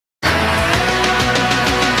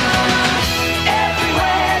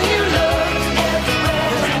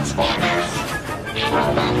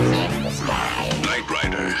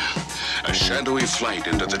shadowy flight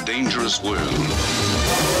into the dangerous world.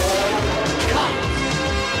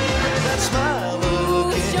 That smile,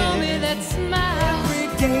 Show me that smile. every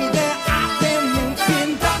day that I've been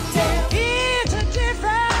moving back there. It's a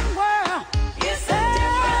different world. It's a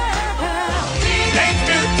different world. Teenage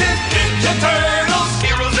Mutant Ninja Turtles,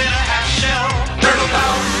 heroes in a half shell, turtle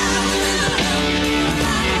power.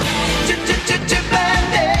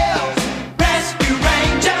 Chip-chip-chip-chip-Bandels, Rescue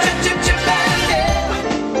Rangers, Chip-chip-Bandels.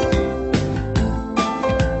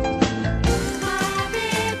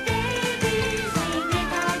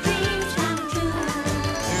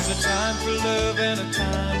 There's a time for love and a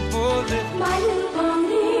time for living. My little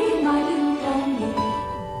pony, my little pony.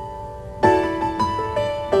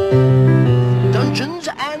 Dungeons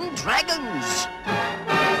and Dragons.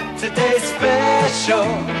 Today's special,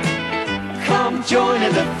 come join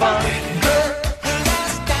in the fun. Her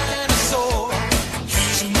last dinosaur,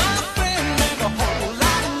 she's my friend and a whole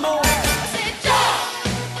lot more.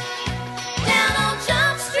 Down on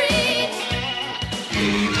Jump Street.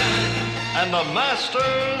 And the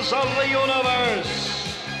masters of the universe.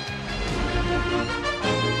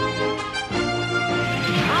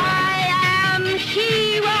 I am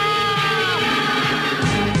She-Ra.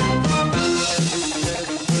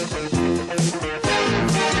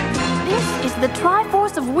 This is the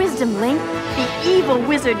Triforce of Wisdom, Link. The evil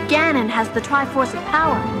wizard Ganon has the Triforce of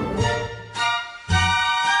Power.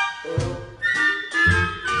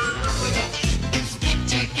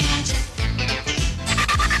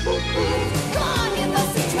 Come give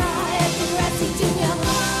us a try at the recipe to your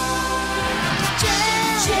heart.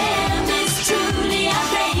 Jam is truly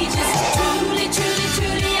outrageous. Truly, truly,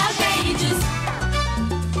 truly outrageous.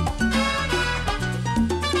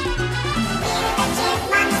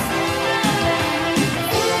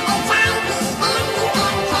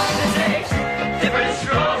 Different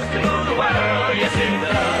strokes to move the world, yes it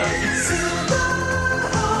does.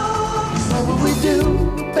 What would we do,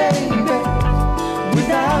 baby,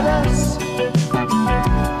 without us?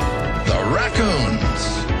 The Raccoons.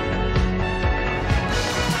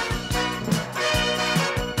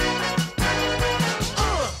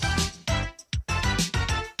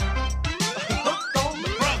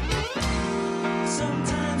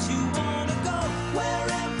 Sometimes you wanna go where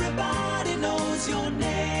everybody knows your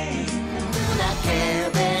name. That Care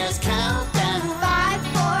Bears countdown. 5,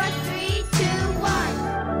 4, 3, 2, 1.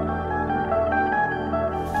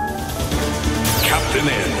 Captain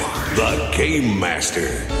N, the Game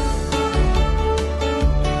Master.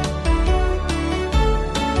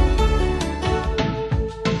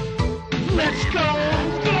 Let's go,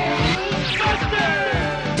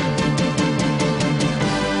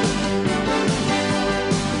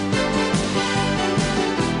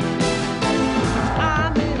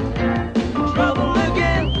 I'm in trouble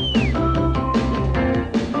again.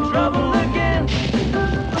 Trouble again.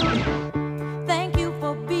 Thank you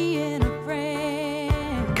for being a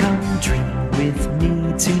friend. Come dream with me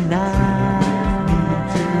tonight.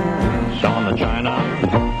 Saw the China,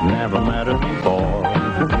 never met her before.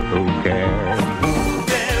 Who cares?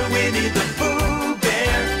 Bear, Winnie the Pooh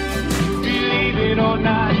Bear. Believe it or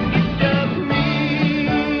not, it's just me.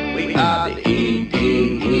 We are the E.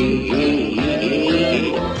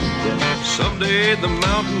 Someday the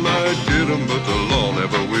mountain might get 'em, but the law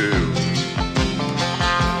never will.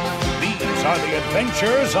 These are the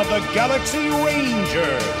adventures of the Galaxy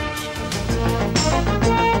Rangers.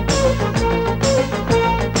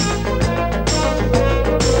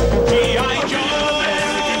 G.I. Joe,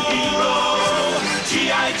 American hero.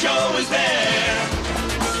 G.I. Joe is there.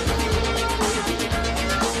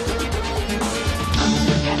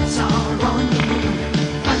 Cats are on the move.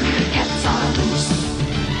 Cats are loose.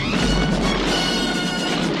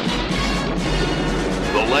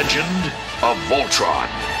 The Legend of Voltron,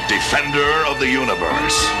 Defender of the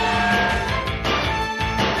Universe.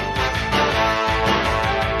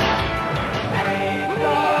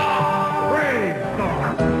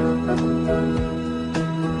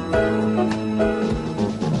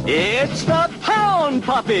 It's the Pound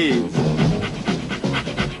Puppies.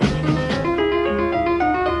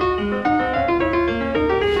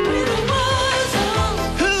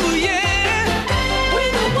 Ooh, yeah.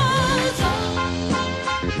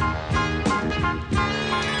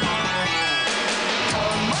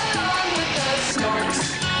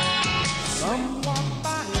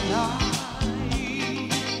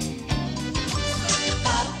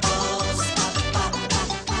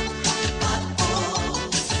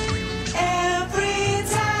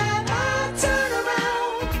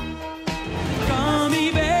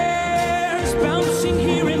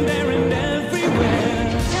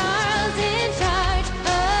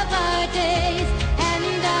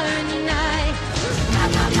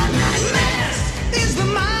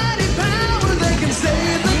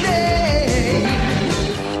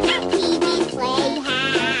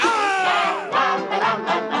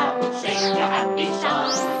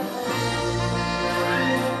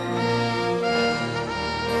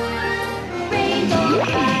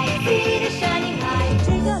 feet are shining high.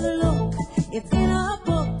 Take a look, it's in a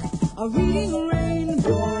book, a reading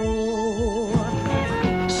rainbow.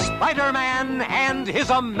 Spider-Man and his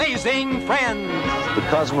amazing friends. The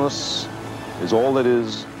cosmos is all that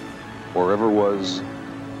is, or ever was,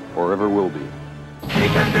 or ever will be.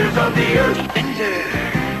 Defenders of the Earth. Defenders.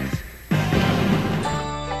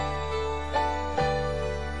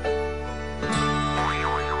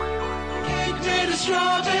 Cake made of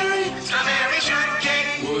strawberry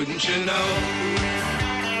shortcake. Wouldn't you know?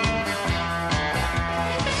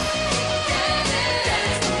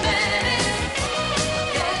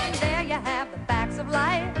 And there you have the facts of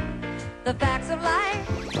life. The facts of life.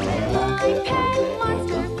 My pen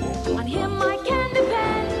monster. On him I can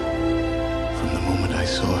depend. From the moment I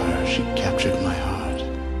saw her, she captured my heart.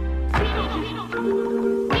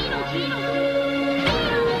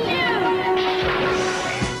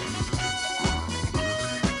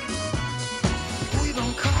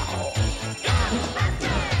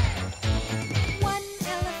 One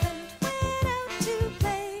elephant went out to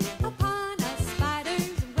play upon a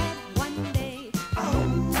spider's web one day.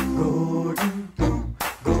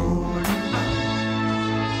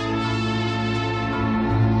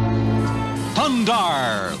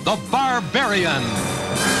 Thundar, the Barbarian.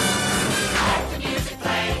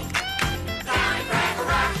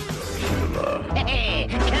 Hey,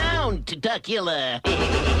 Count Duckula.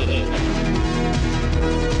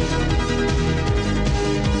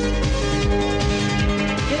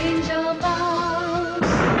 Danger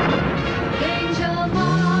Mouse, Danger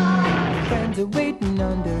Mouse. Friends are waiting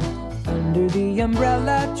under the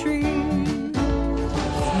umbrella tree.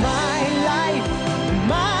 My life,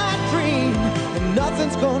 my dream, and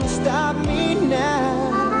nothing's gonna stop